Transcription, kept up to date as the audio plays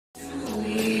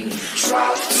The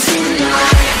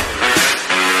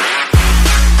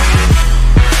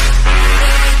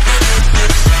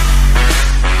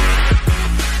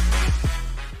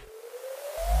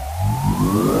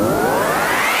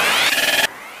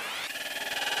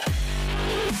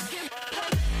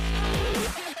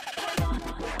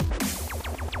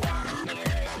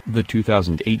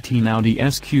 2018 Audi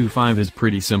Sq5 is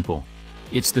pretty simple.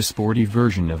 It's the sporty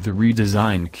version of the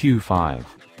redesigned Q5.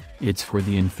 It's for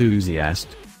the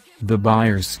enthusiast, the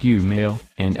buyer's SKU male,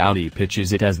 and Audi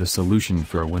pitches it as the solution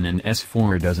for when an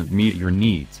S4 doesn't meet your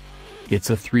needs. It's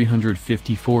a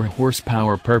 354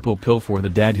 horsepower purple pill for the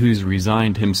dad who's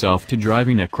resigned himself to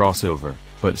driving a crossover,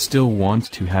 but still wants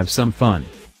to have some fun.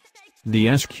 The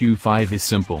Sq5 is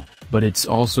simple, but it's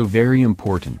also very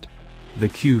important. The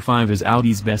Q5 is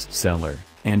Audi's bestseller,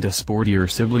 and a sportier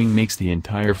sibling makes the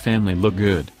entire family look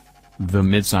good. The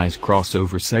midsize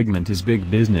crossover segment is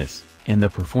big business, and the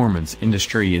performance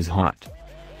industry is hot.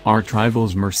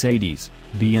 Archrivals Mercedes,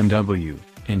 BMW,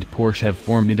 and Porsche have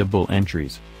formidable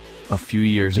entries. A few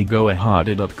years ago a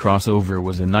hotted-up crossover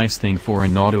was a nice thing for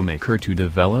an automaker to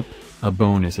develop, a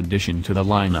bonus addition to the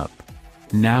lineup.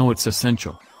 Now it's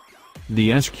essential. The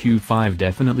Sq5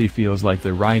 definitely feels like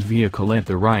the right vehicle at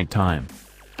the right time.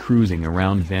 Cruising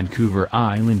around Vancouver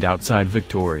Island outside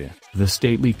Victoria, the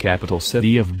stately capital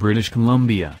city of British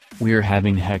Columbia, we're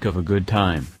having heck of a good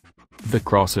time. The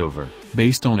crossover,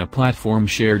 based on a platform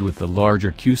shared with the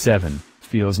larger Q7,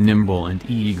 feels nimble and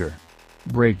eager.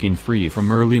 Breaking free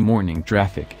from early morning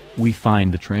traffic, we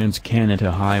find the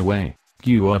Trans-Canada Highway,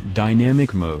 queue up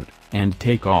dynamic mode, and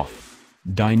take off.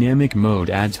 Dynamic mode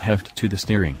adds heft to the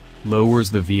steering, lowers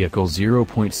the vehicle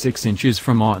 0.6 inches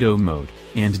from auto mode,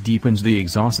 and deepens the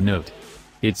exhaust note.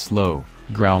 It's low,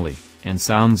 growly, and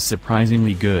sounds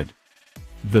surprisingly good.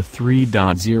 The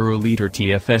 3.0-liter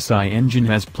TFSI engine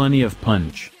has plenty of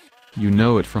punch. You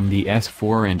know it from the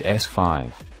S4 and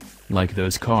S5. Like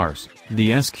those cars, the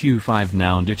Sq5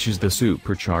 now ditches the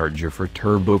supercharger for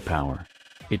turbo power.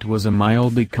 It was a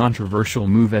mildly controversial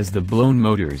move as the blown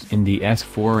motors in the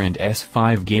S4 and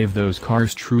S5 gave those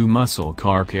cars true muscle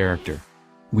car character.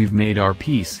 We've made our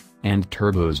peace, and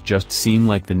turbos just seem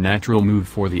like the natural move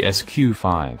for the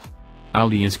Sq5.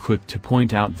 Audi is quick to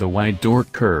point out the wide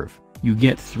torque curve. You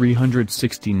get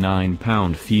 369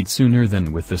 pound-feet sooner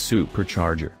than with the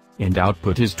supercharger, and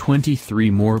output is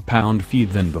 23 more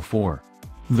pound-feet than before.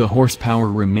 The horsepower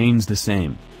remains the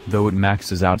same, though it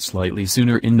maxes out slightly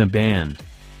sooner in the band.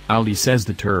 Audi says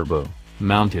the turbo,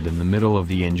 mounted in the middle of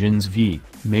the engine's V,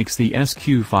 makes the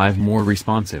Sq5 more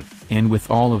responsive, and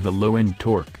with all of the low-end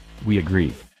torque, we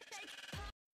agree.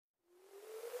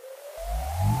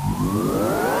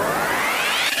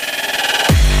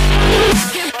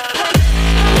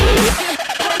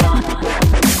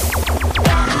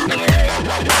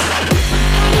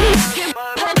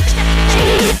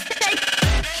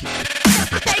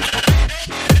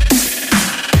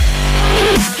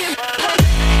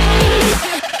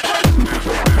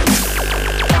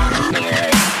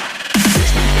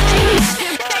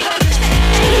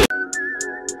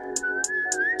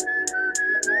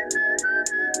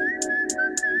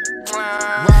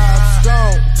 Rob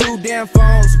Stone, 2 damn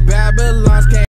phones, Babylon's